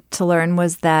disturbing to learn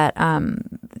was that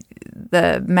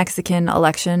the Mexican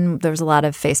election, there was a lot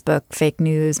of Facebook fake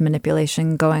news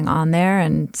manipulation going on there.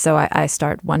 And so I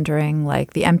start wondering,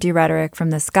 like, the empty rhetoric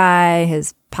from this guy,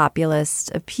 his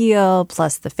populist appeal,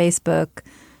 plus the Facebook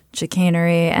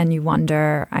chicanery, and you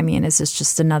wonder, is this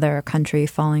just another country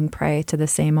falling prey to the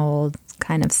same old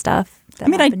kind of stuff?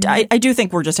 I do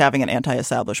think we're just having an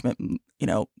anti-establishment,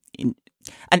 a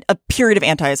period of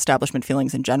anti-establishment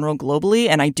feelings in general globally,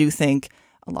 and I do think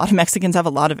a lot of Mexicans have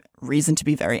a lot of reason to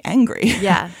be very angry.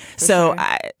 Yeah. So sure.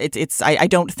 I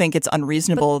don't think it's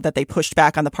unreasonable that they pushed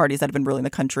back on the parties that have been ruling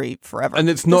the country forever. And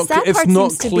it's not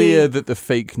clear that the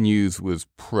fake news was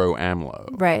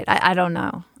pro-AMLO. Right. I don't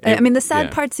know. The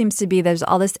sad part seems to be there's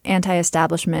all this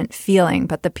anti-establishment feeling,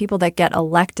 but the people that get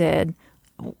elected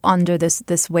under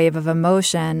this wave of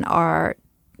emotion are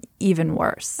even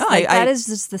worse. That is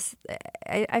just this.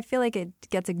 I feel like it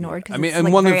gets ignored because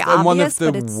one of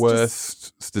the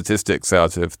worst worst statistics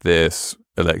out of this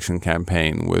election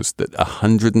campaign was that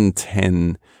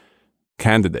 110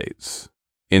 candidates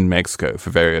in Mexico for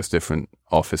various different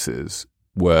offices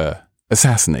were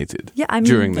assassinated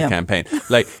during the campaign.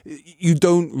 Like, you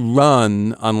don't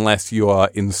run unless you are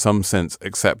in some sense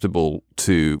acceptable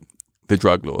to the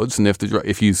drug lords, and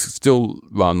if you still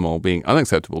run while being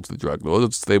unacceptable to the drug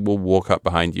lords, they will walk up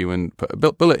behind you and put a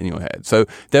bullet in your head. So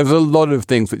there's a lot of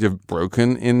things which have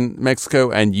broken in Mexico,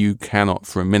 and you cannot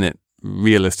for a minute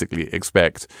realistically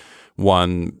expect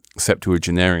one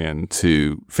septuagenarian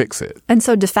to fix it. And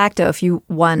so de facto, if you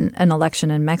won an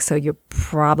election in Mexico, you're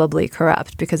probably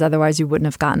corrupt, because otherwise you wouldn't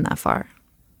have gotten that far.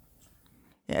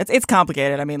 Yeah, it's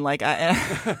complicated. But no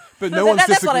one's disagreeing.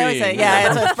 That's what I always say.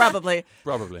 Yeah, it's probably.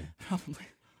 Probably.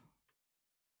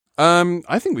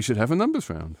 I think we should have a numbers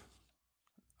round.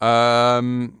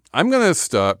 I'm going to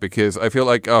start because I feel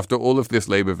like after all of this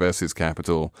labor versus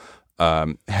capital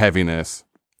heaviness,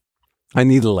 I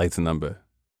need a lighter number.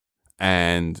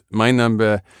 And my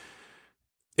number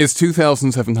is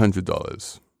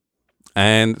 $2,700.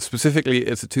 And specifically,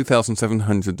 it's a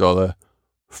 $2,700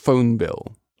 phone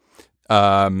bill.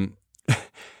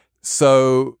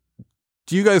 So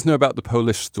do you guys know about the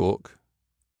Polish stork?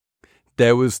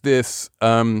 There was this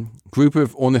group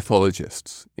of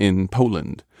ornithologists in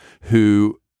Poland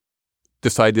who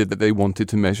decided that they wanted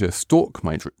to measure stork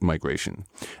migration.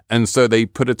 And so they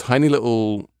put a tiny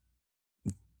little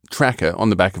tracker on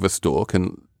the back of a stork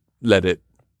and let it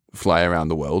fly around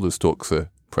the world, as storks are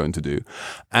prone to do.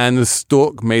 And the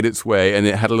stork made its way, and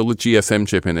it had a little GSM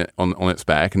chip in it on its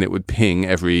back, and it would ping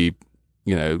every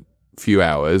few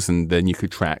hours, and then you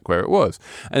could track where it was.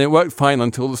 And it worked fine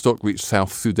until the stork reached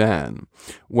South Sudan,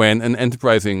 when an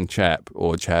enterprising chap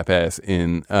or chapess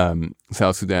in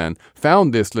South Sudan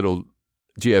found this little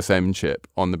GSM chip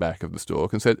on the back of the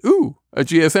stork and said, "Ooh, a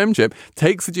GSM chip,"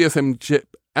 takes the GSM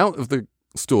chip out of the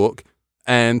stork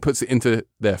and puts it into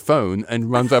their phone and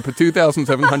runs up a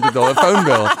 $2,700 phone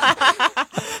bill.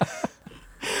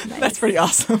 That's pretty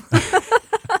awesome.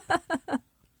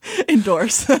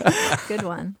 Endorse. Good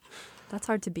one. That's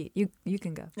hard to beat. You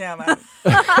can go. Yeah, mine.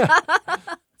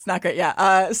 It's not great.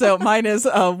 Yeah. So mine is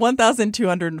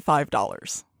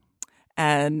 $1,205.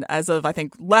 And as of, I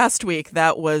think, last week,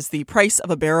 that was the price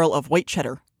of a barrel of white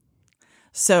cheddar.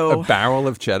 So a barrel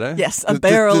of cheddar? Yes, a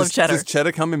barrel of cheddar. Does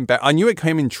cheddar come in I knew it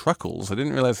came in truckles. I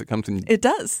didn't realize it comes in... It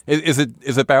does.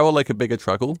 Is a barrel like a bigger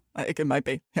truckle? It might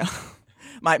be, yeah.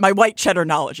 My white cheddar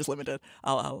knowledge is limited.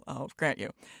 I'll grant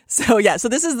you. So yeah, so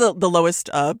this is the lowest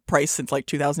price since like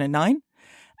 2009.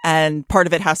 And part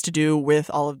of it has to do with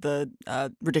all of the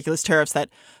ridiculous tariffs that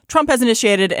Trump has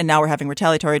initiated. And now we're having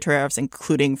retaliatory tariffs,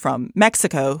 including from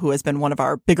Mexico, who has been one of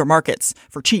our bigger markets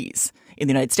for cheese in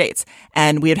the United States.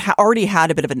 And we had already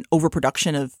had a bit of an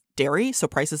overproduction of dairy, so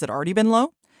prices had already been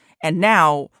low. And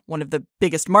now one of the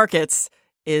biggest markets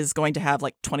is going to have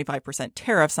like 25%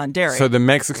 tariffs on dairy. So the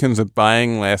Mexicans are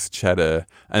buying less cheddar,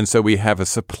 and so we have a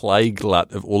supply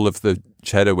glut of all of the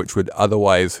cheddar which would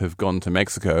otherwise have gone to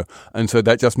Mexico. And so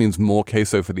that just means more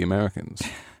queso for the Americans.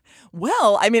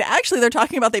 Well, I mean, actually, they're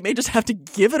talking about they may just have to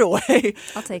give it away.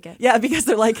 I'll take it. Yeah, because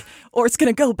they're like, or it's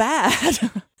going to go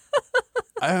bad.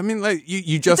 I mean, like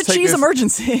you just it's a take cheese this,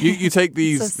 emergency. You take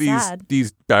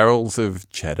these barrels of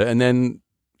cheddar, and then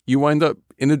you wind up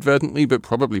inadvertently, but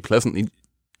probably pleasantly,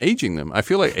 aging them. I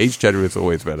feel like aged cheddar is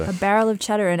always better. A barrel of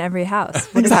cheddar in every house.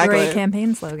 What Exactly. a great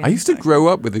campaign slogan. I used to grow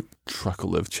up with a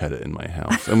truckle of cheddar in my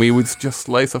house, and we would just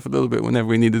slice off a little bit whenever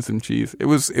we needed some cheese. It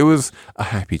was a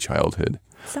happy childhood.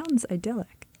 Sounds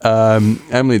idyllic.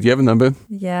 Emily, do you have a number?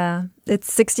 Yeah,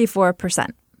 it's 64%.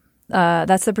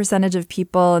 That's the percentage of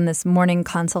people in this Morning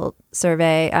Consult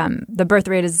survey. The birth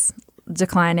rate is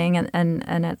declining and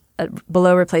at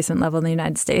below replacement level in the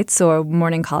United States. So a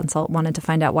Morning Consult wanted to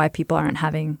find out why people aren't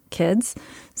having kids.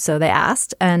 So they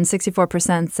asked, and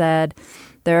 64% said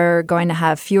they're going to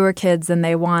have fewer kids than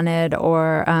they wanted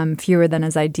or fewer than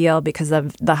is ideal because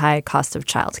of the high cost of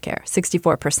childcare,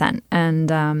 64%. And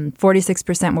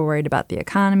 46% were worried about the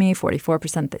economy,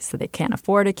 44% said they can't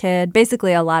afford a kid.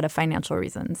 Basically a lot of financial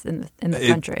reasons in the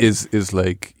country. Is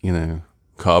like,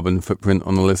 carbon footprint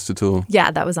on the list at all?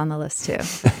 Yeah, that was on the list too.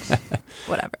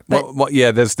 Whatever. But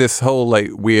yeah, there's this whole like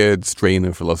weird strain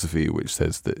of philosophy which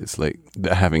says that it's like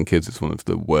that having kids is one of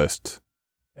the worst,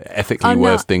 ethically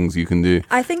worst things you can do.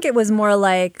 I think it was more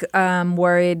like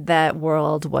worried that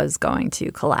world was going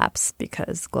to collapse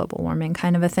because global warming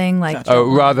kind of a thing. Like,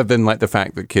 rather than like the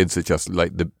fact that kids are just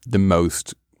like the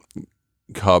most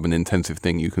carbon intensive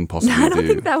thing you can possibly do. I don't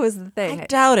think that was the thing. I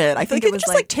doubt it. I think it it was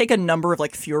just like take a number of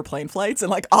like fewer plane flights and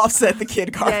like offset the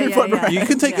kid carbon footprint. You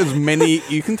can take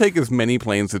as many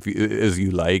planes as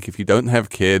you like. If you don't have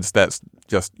kids, that's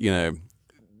just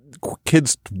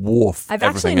kids dwarf. I've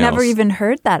everything actually never else. even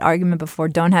heard that argument before.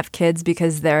 Don't have kids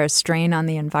because they're a strain on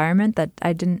the environment. That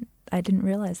I didn't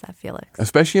realize that, Felix.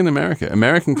 Especially in America.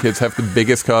 American kids have the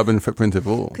biggest carbon footprint of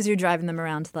all. Because you're driving them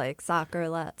around to like soccer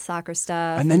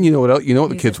stuff. And then you know what else? You know what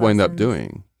the music kids wind up lessons.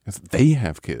 doing? Is they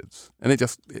have kids. And it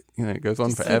just it goes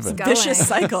on forever. Keeps going. Vicious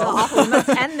cycle. So awful. We must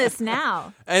end this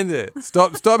now. End it.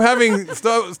 Stop having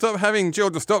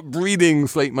children. Stop breeding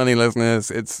Slate Money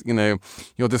listeners. It's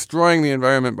you're destroying the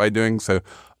environment by doing so.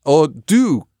 Or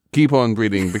do keep on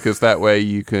breeding because that way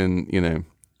you can,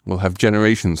 we'll have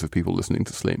generations of people listening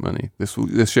to Slate Money.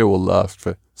 This show will last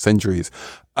for centuries.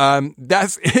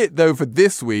 That's it though for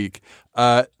this week.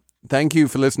 Thank you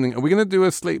for listening. Are we going to do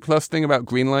a Slate Plus thing about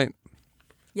Greenlight?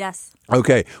 Yes.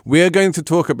 Okay, we are going to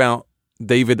talk about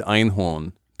David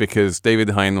Einhorn because David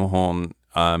Einhorn,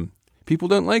 people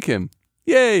don't like him.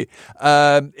 Yay!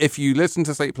 If you listen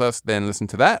to Slate Plus, then listen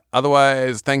to that.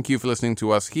 Otherwise, thank you for listening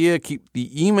to us here. Keep the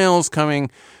emails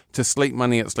coming to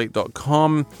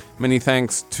slatemoney@slate.com. Many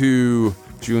thanks to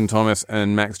June Thomas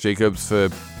and Max Jacobs for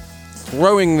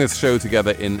throwing this show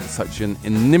together in such an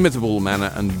inimitable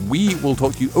manner. And we will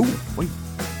talk to you. Oh, wait,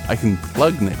 I can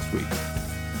plug next week.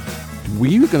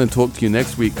 We are going to talk to you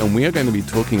next week, and we are going to be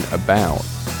talking about,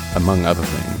 among other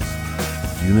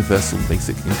things, universal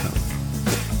basic income.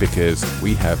 Because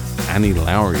we have Annie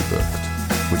Lowrey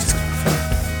booked, which is